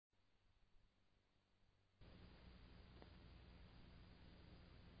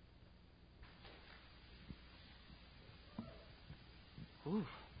Ooh,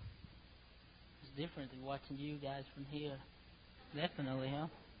 it's different than watching you guys from here. Definitely, huh?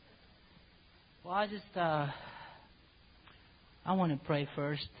 Well, I want to pray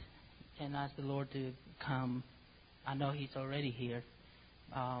first and ask the Lord to come. I know He's already here.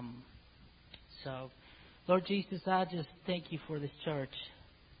 So, Lord Jesus, I just thank You for this church.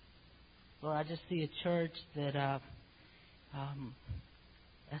 Lord, I just see a church that's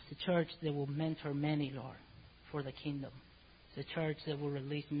a church that will mentor many, Lord, for the kingdom. It's a church that will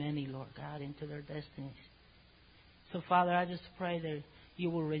release many, Lord God, into their destinies. So, Father, I just pray that You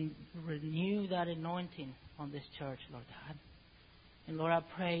will renew that anointing on this church, Lord God. And, Lord, I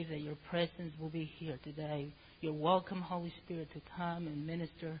pray that Your presence will be here today. You're welcome, Holy Spirit, to come and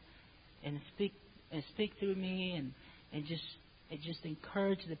minister and speak through me and just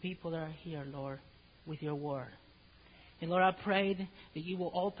encourage the people that are here, Lord, with Your word. And, Lord, I pray that You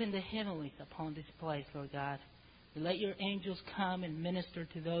will open the heavenlies upon this place, Lord God. And let Your angels come and minister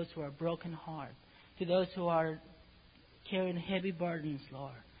to those who are broken heart, to those who are carrying heavy burdens,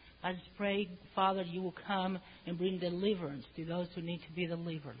 Lord. I just pray, Father, You will come and bring deliverance to those who need to be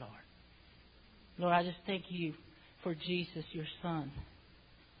delivered, Lord. Lord, I just thank You for Jesus, Your Son.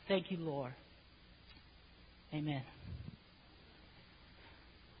 Thank You, Lord. Amen.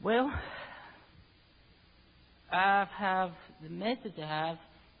 Well, I have the message I have.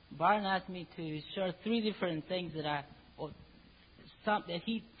 Byron asked me to share three different things that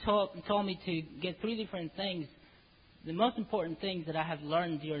he told me to get three different things. The most important things that I have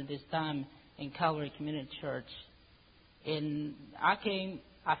learned during this time in Calvary Community Church. And I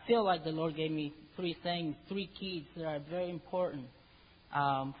feel like the Lord gave me three things, three keys that are very important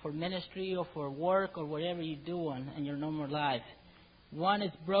for ministry or for work or whatever you're doing in your normal life. One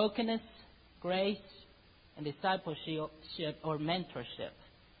is brokenness, grace, and discipleship or mentorship.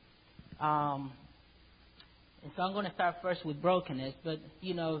 And so I'm going to start first with brokenness. But,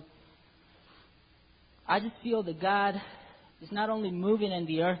 I just feel that God is not only moving in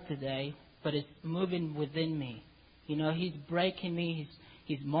the earth today, but it's moving within me. He's breaking me,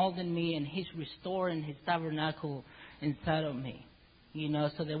 He's molding me, and He's restoring His tabernacle inside of me.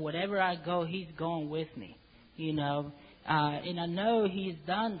 So that wherever I go, He's going with me. And I know He's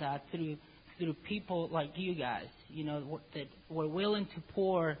done that through people like you guys, that were willing to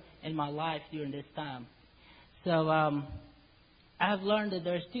pour in my life during this time. So I have learned that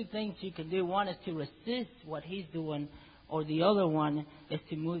there's two things you can do. One is to resist what He's doing, or the other one is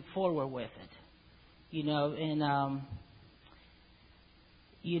to move forward with it.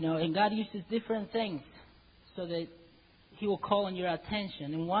 And God uses different things so that He will call on your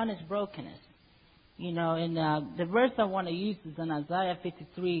attention. And one is brokenness. The verse I want to use is in Isaiah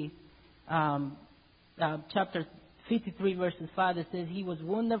 53, chapter 53, verses 5. It says, He was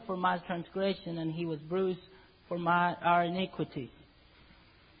wounded for my transgression, and He was bruised for our iniquities.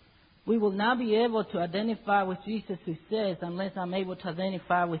 We will not be able to identify with Jesus who says, unless I'm able to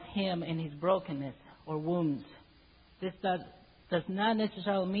identify with Him in His brokenness or wounds. This does not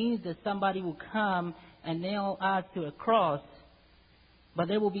necessarily mean that somebody will come and nail us to a cross, but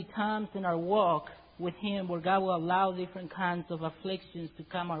there will be times in our walk with Him where God will allow different kinds of afflictions to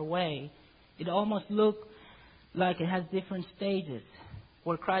come our way. It almost looks like it has different stages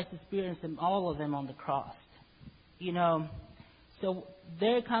where Christ experienced all of them on the cross. So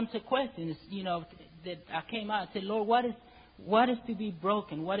there comes a question, that I came out and said, Lord, what is to be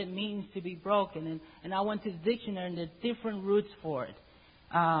broken? What it means to be broken? And I went to the dictionary and the different roots for it.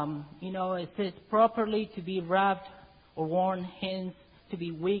 It says properly to be wrapped or worn, hence to be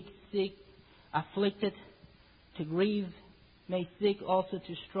weak, sick, afflicted, to grieve, made sick, also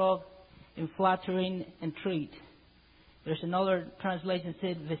to stroke, in flattering, entreat. There's another translation that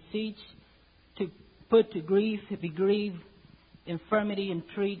said beseech, to put to grief, to be grieved, infirmity,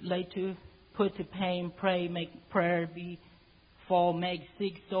 entreat, lay to, put to pain, pray, make prayer, be fall, make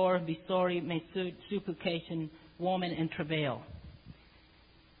sick, sore, be sorry, make supplication, woman, and travail.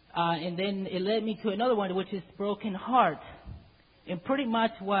 And then it led me to another one, which is broken heart. And pretty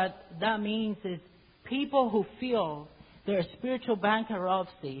much what that means is people who feel their spiritual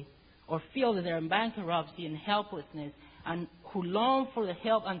bankruptcy, or feel that they're in bankruptcy and helplessness, and who long for the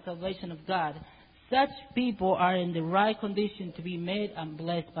help and salvation of God. Such people are in the right condition to be made and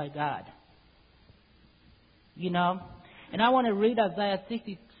blessed by God. And I want to read Isaiah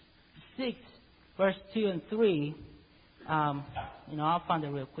 66, verse 2 and 3. I'll find it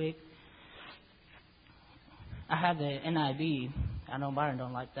real quick. I have the NIV. I know Byron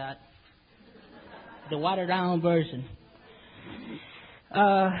don't like that. The watered down version.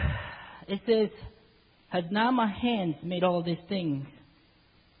 It says, has not my hands made all these things?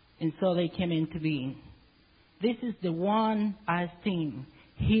 And so they came into being. This is the one I esteem,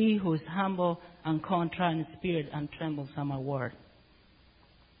 he who is humble and contrite in spirit and trembles at my word.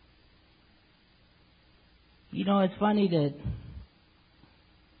 You know, it's funny that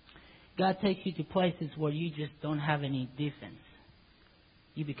God takes you to places where you just don't have any defense.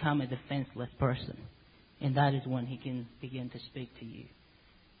 You become a defenseless person. And that is when He can begin to speak to you.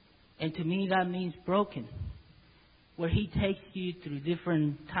 And to me, that means broken. Where He takes you through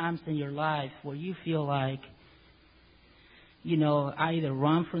different times in your life where you feel like, you know, I either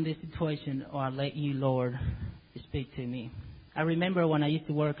run from this situation or I let you, Lord, speak to me. I remember when I used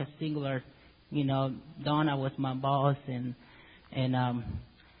to work as Singular, you know, Donna was my boss and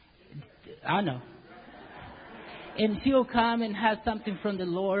I know. And she'll come and have something from the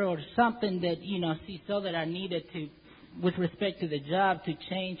Lord or something that, you know, she saw that I needed to, with respect to the job, to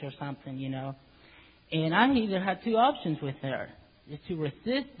change or something, you know. And I either had two options with her, is to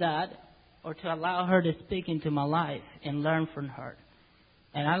resist that or to allow her to speak into my life and learn from her.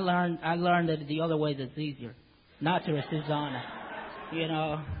 And I learned that the other way is easier, not to resist Donna, you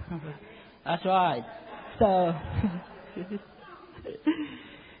know. That's right. So,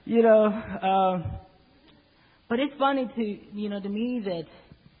 you know, but it's funny to me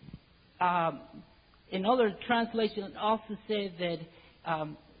that another translation also says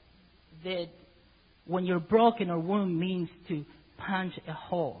that when you're broken or wound means to punch a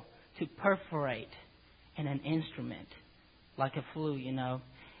hole, to perforate in an instrument, like a flute, you know.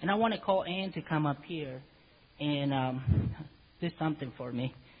 And I want to call Ann to come up here and do something for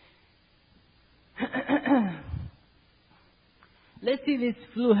me. Let's see this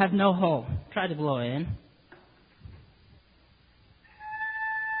flute has no hole. Try to blow it in.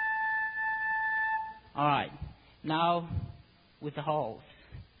 All right. Now with the holes.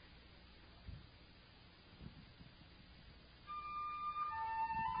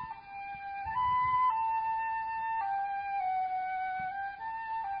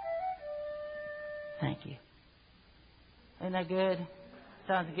 Thank you. Isn't that good?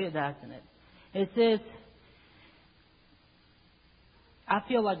 Sounds good, doesn't it? It says, I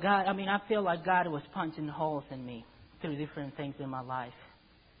feel like God was punching holes in me through different things in my life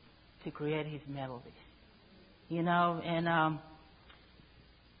to create His melodies. You know, and I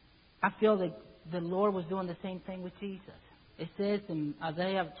feel that the Lord was doing the same thing with Jesus. It says in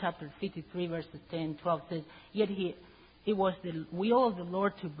Isaiah chapter 53, verses 10 and 12, says, yet it was the will of the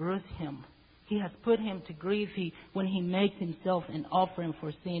Lord to bruise Him. He has put Him to grief. When He makes Himself an offering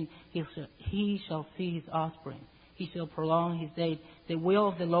for sin, he shall see His offspring. He shall prolong His days. The will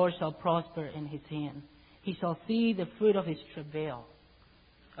of the Lord shall prosper in His hand. He shall see the fruit of His travail,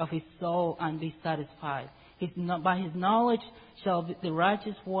 of His soul, and be satisfied. By His knowledge shall the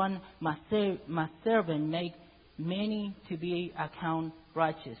righteous one, my servant, make many to be accounted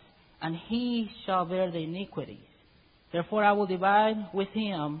righteous, and he shall bear the iniquities. Therefore I will divide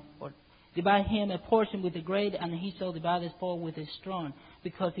him a portion with the great, and he shall divide his spoil with the strong,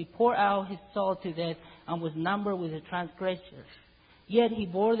 because he poured out his soul to death and was numbered with the transgressors. Yet he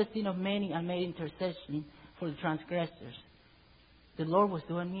bore the sin of many and made intercession for the transgressors. The Lord was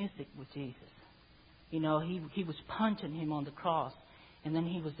doing music with Jesus. You know, he was punching Him on the cross, and then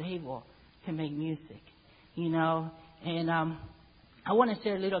He was able to make music. You know, and I want to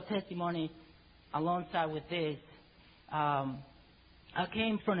share a little testimony alongside with this. I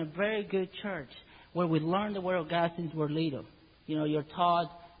came from a very good church where we learned the Word of God since we're little. You know, you're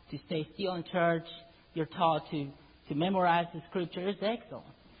taught to stay still in church. You're taught to memorize the Scripture. It's excellent.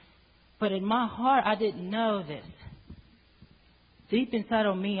 But in my heart, I didn't know this. Deep inside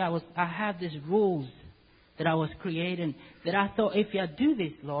of me, I had these rules that I was creating, that I thought, if I do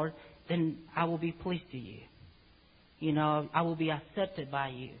this, Lord, then I will be pleased to You. You know, I will be accepted by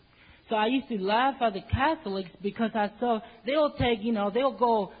You. So I used to laugh at the Catholics because I saw they'll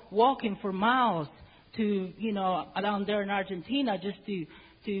go walking for miles to, you know, down there in Argentina just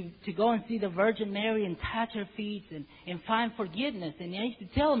to go and see the Virgin Mary and touch her feet and find forgiveness. And I used to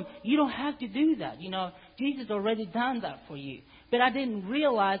tell them, you don't have to do that. You know, Jesus already done that for you. But I didn't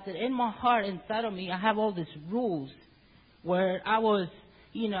realize that in my heart, inside of me, I have all these rules where I was,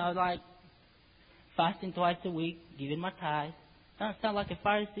 you know, like fasting twice a week, giving my tithe. Doesn't sound like a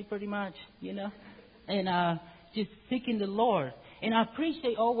Pharisee pretty much, you know, and just seeking the Lord. And I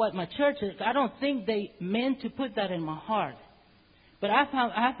appreciate all what my church is. I don't think they meant to put that in my heart. But I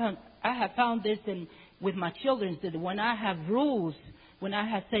have found this with my children, that when I have rules, when I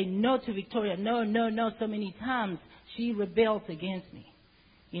have said no to Victoria, no so many times, she rebels against me.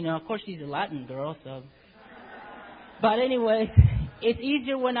 You know, of course she's a Latin girl, so. But anyway, it's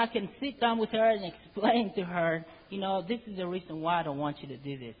easier when I can sit down with her and explain to her, you know, this is the reason why I don't want you to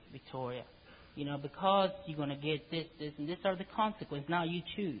do this, Victoria. because you're going to get this, and these are the consequences. Now you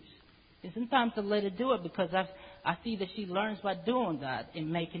choose. And sometimes I let her do it because I see that she learns by doing that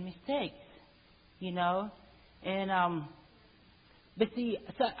and making mistakes, And, but see,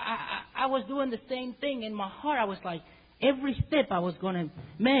 so I was doing the same thing in my heart. I was like, every step I was going to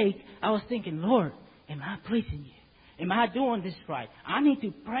make, I was thinking, Lord, am I pleasing you? Am I doing this right? I need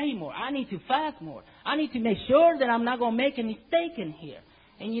to pray more. I need to fast more. I need to make sure that I'm not going to make a mistake in here.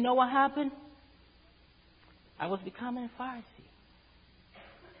 And you know what happened? I was becoming a Pharisee.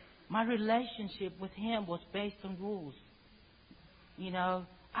 My relationship with Him was based on rules.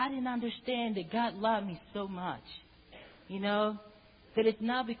 I didn't understand that God loved me so much. That it's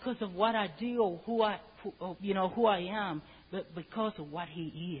not because of what I do or who I am, but because of what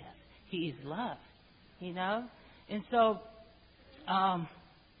He is. He is love. And so,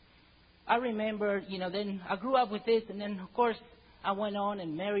 I remember, then I grew up with this, and then of course I went on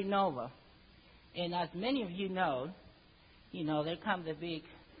and married Nova. And as many of you know, there comes the big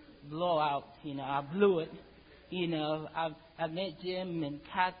blowout. I blew it. I met Jim and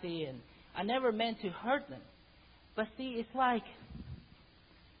Kathy, and I never meant to hurt them. But see, it's like,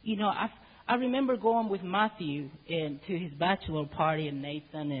 I remember going with Matthew to his bachelor party, and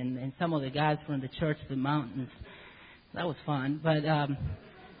Nathan and some of the guys from the church, the mountains. That was fun. But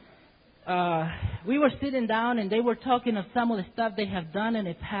we were sitting down, and they were talking of some of the stuff they have done in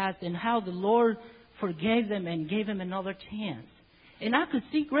the past and how the Lord forgave them and gave them another chance. And I could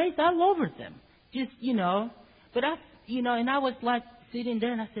see grace all over them. Just, But and I was like sitting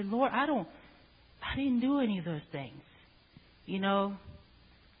there, and I said, Lord, I didn't do any of those things.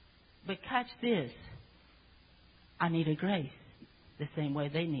 But catch this. I needed grace the same way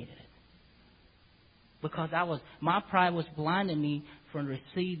they needed it. Because my pride was blinding me from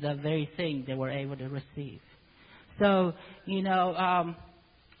receiving the very thing they were able to receive. So,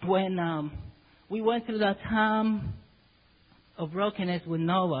 when we went through that time of brokenness with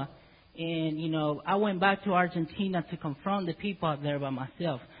Nova, and, I went back to Argentina to confront the people out there by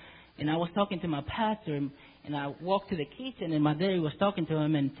myself. And I was talking to my pastor, and I walked to the kitchen, and my daddy was talking to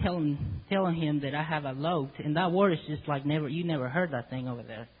him and telling him that I have eloped. And that word is just like you never heard that thing over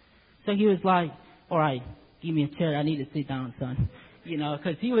there. So he was like, all right, give me a chair. I need to sit down, son.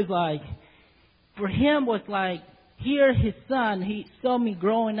 Because he was like, for him was like, here his son, he saw me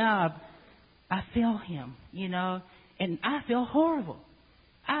growing up. I feel him, and I feel horrible.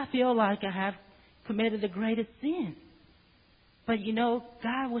 I feel like I have committed the greatest sin. But,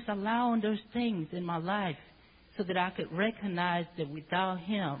 God was allowing those things in my life so that I could recognize that without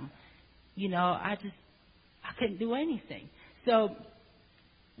Him, I couldn't do anything. So,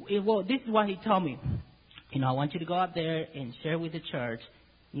 this is what He told me. I want you to go out there and share with the church,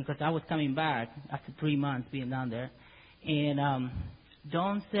 because I was coming back after 3 months being down there. And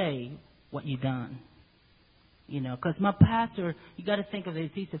don't say what you've done. Because my pastor, you got to think of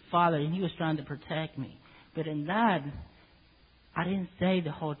it, he's a father, and he was trying to protect me. But in that, I didn't say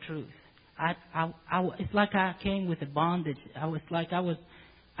the whole truth. It's like I came with a bondage.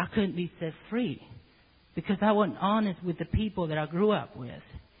 I couldn't be set free because I wasn't honest with the people that I grew up with.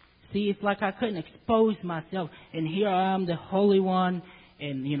 See, it's like I couldn't expose myself, and here I am, the Holy One,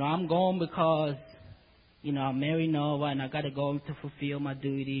 and I'm going because I'm married Nova, and I got to go to fulfill my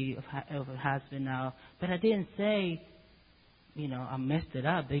duty of a husband now. But I didn't say, I messed it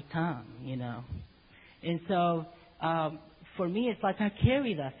up big time, And so, for me, it's like I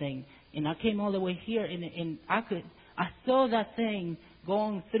carry that thing, and I came all the way here, and I saw that thing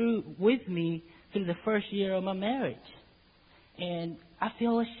going through with me through the first year of my marriage, and I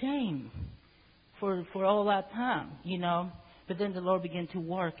feel ashamed for all that time, But then the Lord began to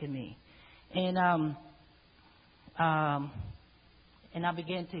work in me, and I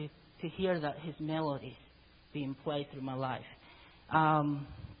began to hear that His melodies being played through my life.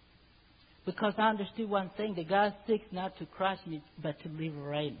 Because I understood one thing, that God seeks not to crush me, but to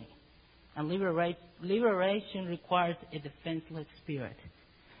liberate me. And liberation requires a defenseless spirit.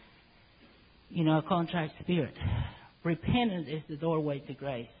 A contrite spirit. Repentance is the doorway to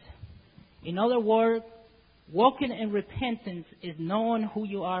grace. In other words, walking in repentance is knowing who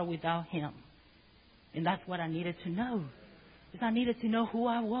you are without Him. And that's what I needed to know. Because I needed to know who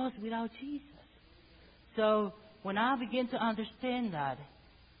I was without Jesus. So when I began to understand that,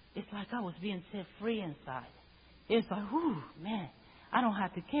 it's like I was being set free inside. It's like, whew, man, I don't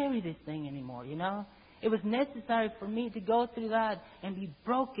have to carry this thing anymore, It was necessary for me to go through that and be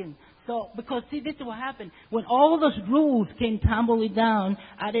broken. So, because see, this is what happened. When all those rules came tumbling down,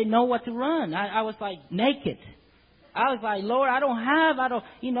 I didn't know what to run. I was like naked. I was like, Lord, if I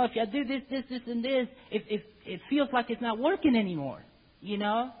do this, and this, it feels like it's not working anymore,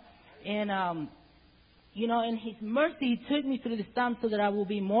 And, in His mercy, He took me through this time so that I will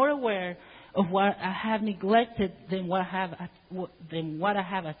be more aware of what I have neglected than what I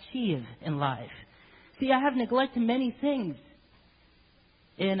have achieved in life. See, I have neglected many things.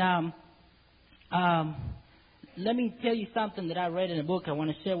 And let me tell you something that I read in a book I want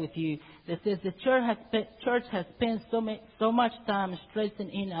to share with you that says the church has spent so much time stressing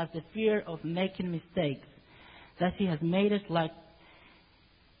in us the fear of making mistakes that she has made us like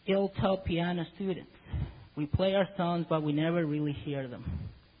ill-taught piano students. We play our songs, but we never really hear them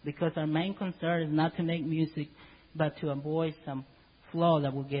because our main concern is not to make music, but to avoid some flaw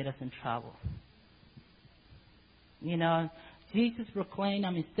that will get us in trouble. Jesus proclaimed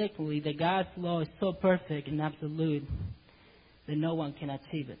unmistakably that God's law is so perfect and absolute that no one can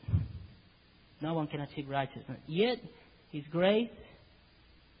achieve it. No one can achieve righteousness. Yet, His grace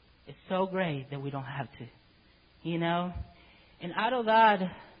is so great that we don't have to. And out of that,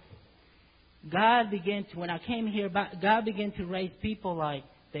 when I came here, God began to raise people like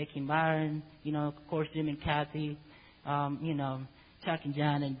Becky and Byron, of course, Jim and Kathy, Chuck and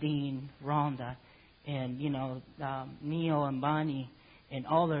John and Dean, Rhonda, and, Neil and Bonnie and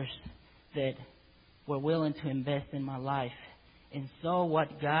others that were willing to invest in my life and saw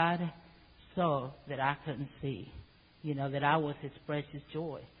what God saw that I couldn't see, that I was His precious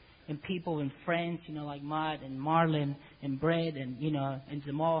joy. And people and friends, like Matt and Marlon and Brett and, and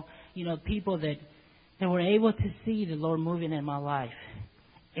Jamal, people that were able to see the Lord moving in my life.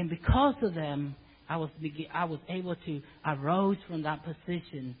 And because of them, I was able to arose from that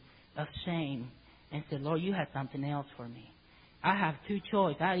position of shame and said, Lord, you have something else for me. I have two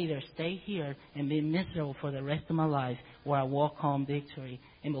choices. I either stay here and be miserable for the rest of my life, or I walk home victory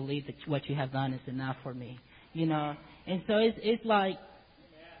and believe that what you have done is enough for me. And so it's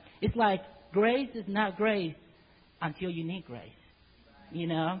like grace is not grace until you need grace.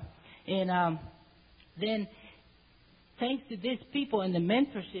 And then thanks to these people and the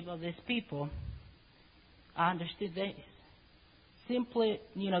mentorship of these people, I understood this. Simply,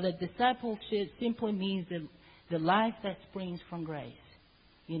 that discipleship simply means the life that springs from grace.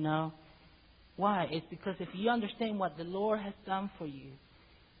 Why? It's because if you understand what the Lord has done for you,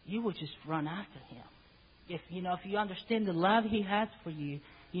 you will just run after Him. If you understand the love He has for you,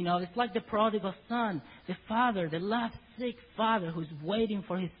 it's like the prodigal son, the father, the love-sick father who's waiting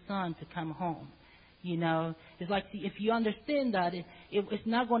for his son to come home. It's like, if you understand that, it's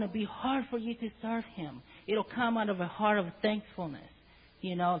not going to be hard for you to serve Him. It'll come out of a heart of thankfulness,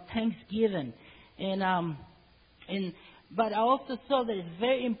 thanksgiving. But I also saw that it's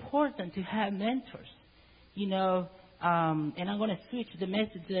very important to have mentors, and I'm going to switch the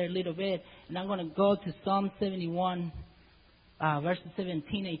message there a little bit, and I'm going to go to Psalm 71, verses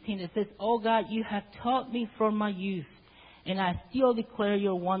 17, 18. It says, "Oh God, you have taught me from my youth, and I still declare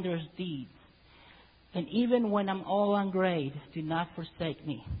your wondrous deeds. And even when I'm all ungrateful, do not forsake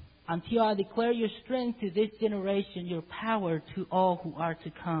me, until I declare your strength to this generation, your power to all who are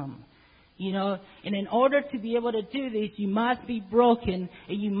to come." And in order to be able to do this, you must be broken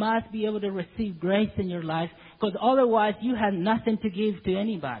and you must be able to receive grace in your life, because otherwise you have nothing to give to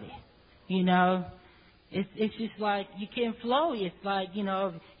anybody. It's just like you can't flow. It's like,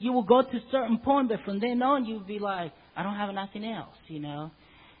 you will go to a certain point, but from then on you'll be like, I don't have nothing else,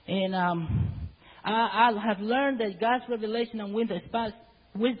 And I have learned that God's revelation and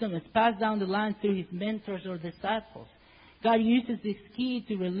wisdom is passed down the line through His mentors or disciples. God uses this key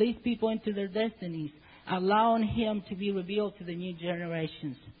to release people into their destinies, allowing Him to be revealed to the new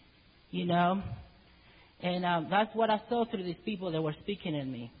generations. And that's what I saw through these people that were speaking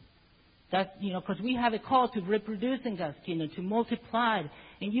in me. That's, because we have a call to reproduce in God's kingdom, to multiply.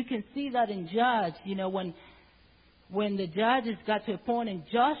 And you can see that in Judge, when the judges got to a point and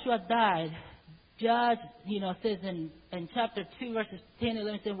Joshua died, Judge, says in chapter 2, verses 10 and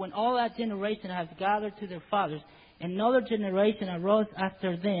 11, says, "When all that generation has gathered to their fathers, another generation arose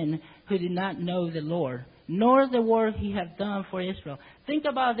after them who did not know the Lord, nor the work He had done for Israel." Think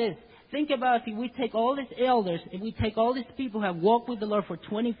about this. Think about if we take all these elders, if we take all these people who have walked with the Lord for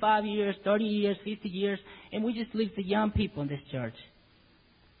 25 years, 30 years, 50 years, and we just leave the young people in this church.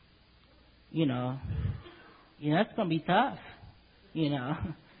 That's going to be tough.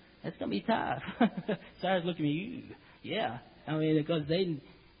 That's going to be tough. Sarah's looking at you. Yeah. Because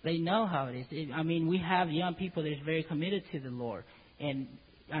they know how it is. We have young people that are very committed to the Lord. And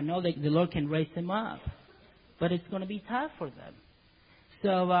I know that the Lord can raise them up. But it's going to be tough for them.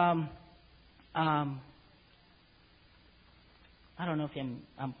 So, I don't know if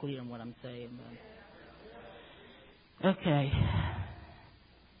I'm clear on what I'm saying. But okay.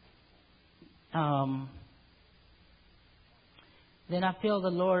 Then I feel the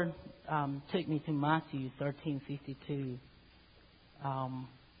Lord took me to Matthew 13:52.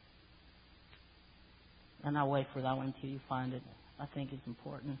 And I'll wait for that one until you find it. I think it's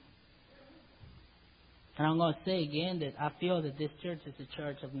important. And I'm going to say again that I feel that this church is a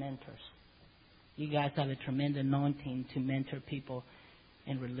church of mentors. You guys have a tremendous anointing to mentor people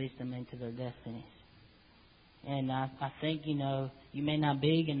and release them into their destinies. And I think, you may not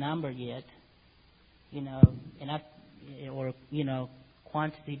be in number yet,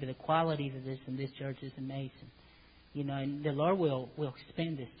 quantity, but the quality of this in this church is amazing. And the Lord will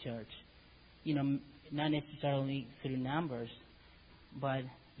expand this church. Not necessarily through numbers, but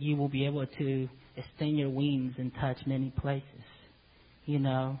you will be able to extend your wings and touch many places,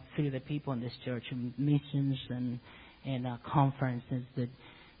 through the people in this church, and missions and conferences that,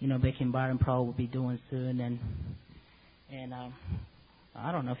 Becky and Byron probably will be doing soon. And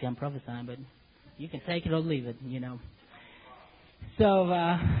I don't know if I'm prophesying, but you can take it or leave it,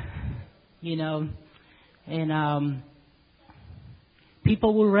 So,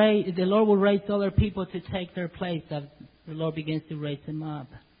 people will the Lord will raise other people to take their place as the Lord begins to raise them up,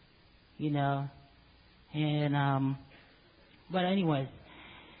 but anyways,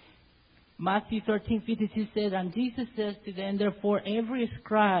 Matthew 13:52 says, and Jesus says to them, therefore every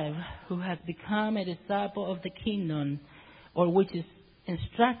scribe who has become a disciple of the kingdom, or which is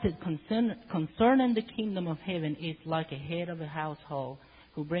instructed concerning the kingdom of heaven, is like a head of a household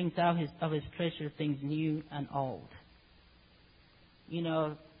who brings out of his treasure things new and old.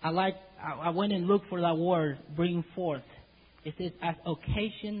 I went and looked for that word, bring forth. It says, as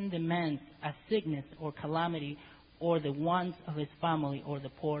occasion demands, as sickness or calamity, or the wants of his family, or the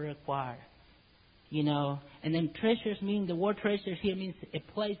poor require. And then treasures the word treasures here means a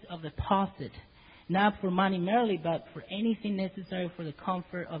place of deposit. Not for money merely, but for anything necessary for the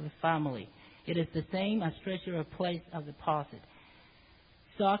comfort of a family. It is the same as treasure, a place of deposit.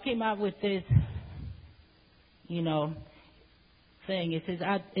 So I came up with this, thing. It says,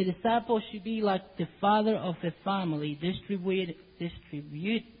 a disciple should be like the father of the family, distributing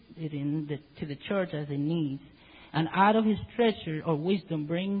to the church as it needs, and out of his treasure or wisdom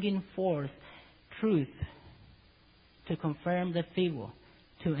bringing forth truth to confirm the feeble,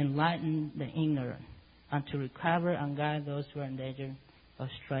 to enlighten the ignorant, and to recover and guide those who are in danger of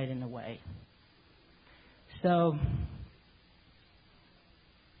straying away. So,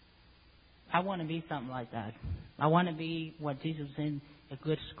 I want to be something like that. I want to be what Jesus said, a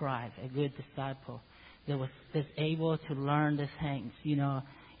good scribe, a good disciple that's able to learn the things,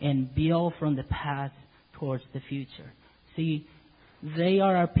 and build from the past towards the future. See, they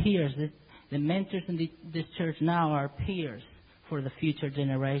are our peers. The mentors in this church now are peers for the future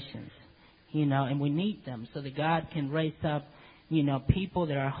generations, and we need them so that God can raise up, people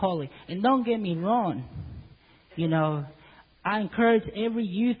that are holy. And don't get me wrong, I encourage every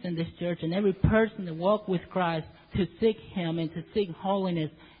youth in this church and every person that walk with Christ to seek Him and to seek holiness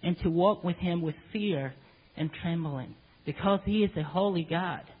and to walk with Him with fear and trembling, because He is a holy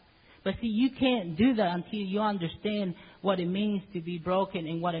God. But see, you can't do that until you understand what it means to be broken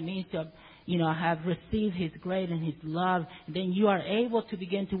and what it means to, have received His grace and His love. And then you are able to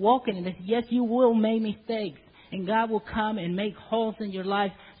begin to walk in it. Yes, you will make mistakes, and God will come and make holes in your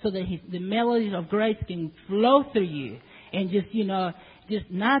life so that the melodies of grace can flow through you. And just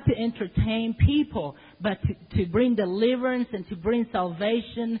not to entertain people, but to bring deliverance and to bring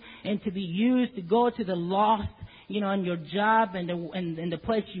salvation and to be used to go to the lost, in your job and the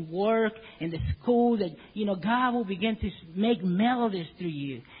place you work, in the school, that, God will begin to make melodies through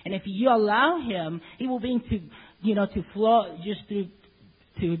you. And if you allow Him, He will begin to flow,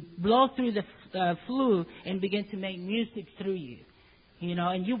 to blow through the flute and begin to make music through you.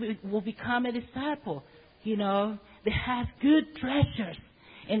 And you will become a disciple, that has good treasures.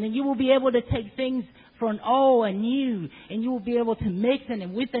 And then you will be able to take things from old and new, and you will be able to mix them.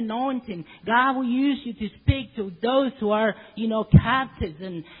 And with anointing, God will use you to speak to those who are, captives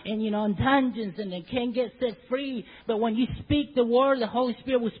and in dungeons and they can't get set free. But when you speak the word, the Holy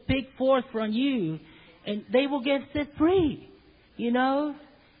Spirit will speak forth from you, and they will get set free,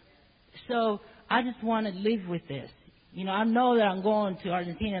 So I just want to live with this. I know that I'm going to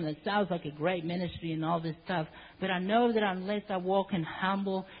Argentina and it sounds like a great ministry and all this stuff, but I know that unless I walk in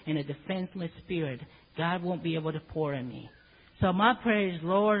humble and a defenseless spirit, God won't be able to pour in me. So my prayer is,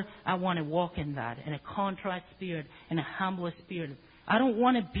 Lord, I want to walk in that, in a contrite spirit, in a humble spirit. I don't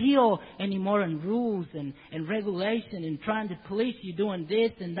want to build anymore in rules and regulation and trying to police you doing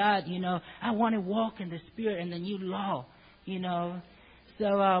this and that, I want to walk in the spirit and the new law,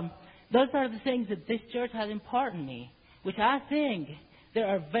 So those are the things that this church has imparted me, which I think they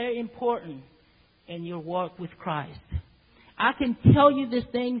are very important in your walk with Christ. I can tell you these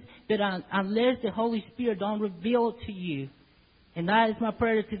things that unless the Holy Spirit don't reveal it to you. And that is my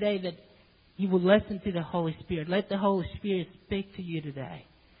prayer today, that you will listen to the Holy Spirit. Let the Holy Spirit speak to you today.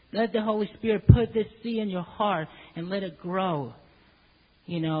 Let the Holy Spirit put this seed in your heart and let it grow.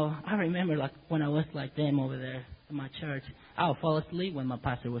 I remember like when I was like them over there in my church, I would fall asleep when my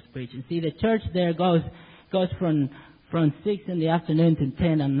pastor was preaching. See, the church there goes from 6 in the afternoon to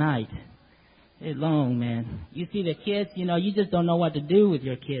 10 at night. It's long, man. You see the kids, you just don't know what to do with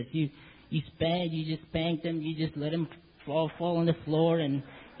your kids. You just spank them, you just let them fall on the floor, and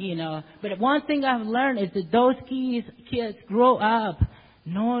But one thing I've learned is that those kids grow up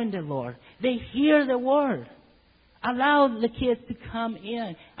knowing the Lord. They hear the word. Allow the kids to come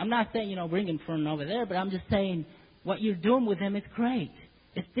in. I'm not saying, bring them from over there, but I'm just saying what you're doing with them is great.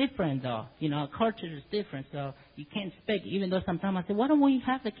 It's different, though. Culture is different, so you can't expect, even though sometimes I say, why don't we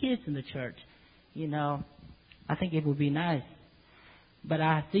have the kids in the church? I think it would be nice. But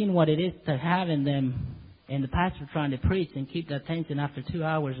I've seen what it is to having them and the pastor trying to preach and keep the attention after 2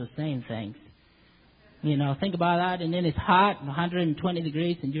 hours of saying things. Think about that, and then it's hot, 120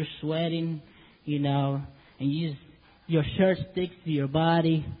 degrees, and you're sweating, and your shirt sticks to your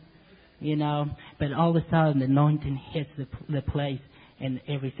body, but all of a sudden the anointing hits the place and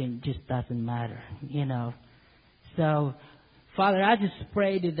everything just doesn't matter, So, Father, I just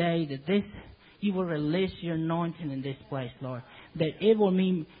pray today that you will release your anointing in this place, Lord, that it will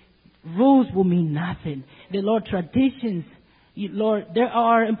mean, rules will mean nothing. That, Lord, traditions, Lord, they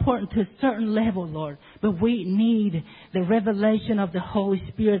are important to a certain level, Lord. But we need the revelation of the Holy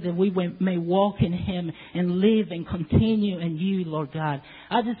Spirit, that we may walk in Him and live and continue in You, Lord God.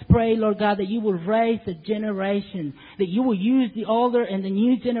 I just pray, Lord God, that You will raise a generation, that You will use the older and the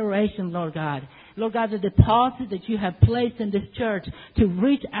new generation, Lord God. Lord God, the deposit that You have placed in this church to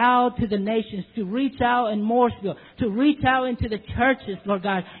reach out to the nations, to reach out in Mooresville, to reach out into the churches, Lord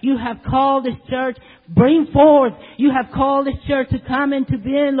God. You have called this church, bring forth. You have called this church to come into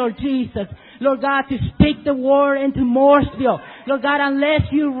being, Lord Jesus. Lord God, to speak the word into Mooresville. Lord God, unless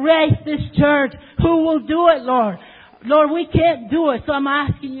You raise this church, who will do it, Lord? Lord, we can't do it. So I'm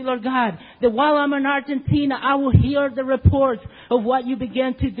asking You, Lord God, that while I'm in Argentina, I will hear the reports of what You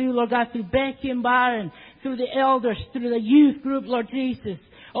began to do, Lord God, through Becky and Byron, through the elders, through the youth group, Lord Jesus.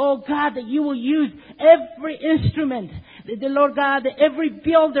 Oh God, that You will use every instrument, the Lord God, that every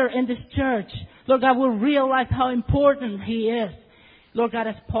builder in this church, Lord God, will realize how important he is, Lord God,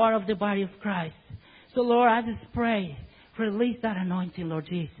 as part of the body of Christ. So Lord, I just pray, release that anointing, Lord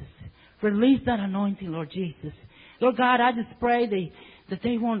Jesus. Release that anointing, Lord Jesus. Lord God, I just pray that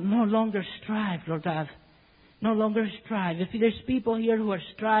they won't no longer strive, Lord God. No longer strive. If there's people here who are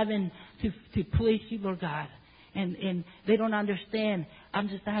striving to please You, Lord God, and they don't understand, I'm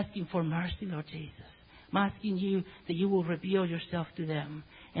just asking for mercy, Lord Jesus. I'm asking You that You will reveal Yourself to them.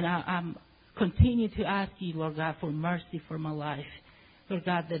 And I'm continue to ask You, Lord God, for mercy for my life. Lord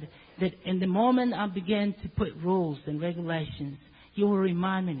God, that in the moment I begin to put rules and regulations, You will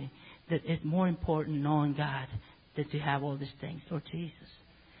remind me that it's more important knowing God than to have all these things, Lord Jesus.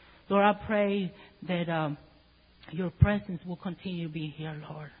 Lord, I pray that Your presence will continue to be here,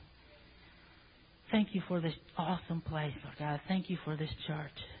 Lord. Thank You for this awesome place, Lord God. Thank You for this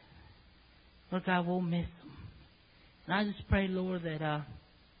church. Lord God, we'll miss them. And I just pray, Lord, that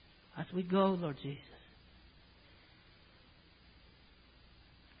as we go, Lord Jesus,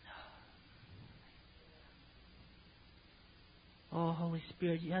 oh, Holy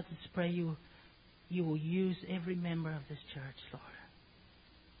Spirit, I just pray You will use every member of this church, Lord.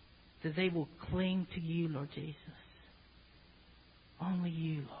 That they will cling to You, Lord Jesus. Only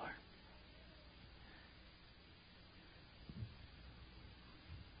You, Lord.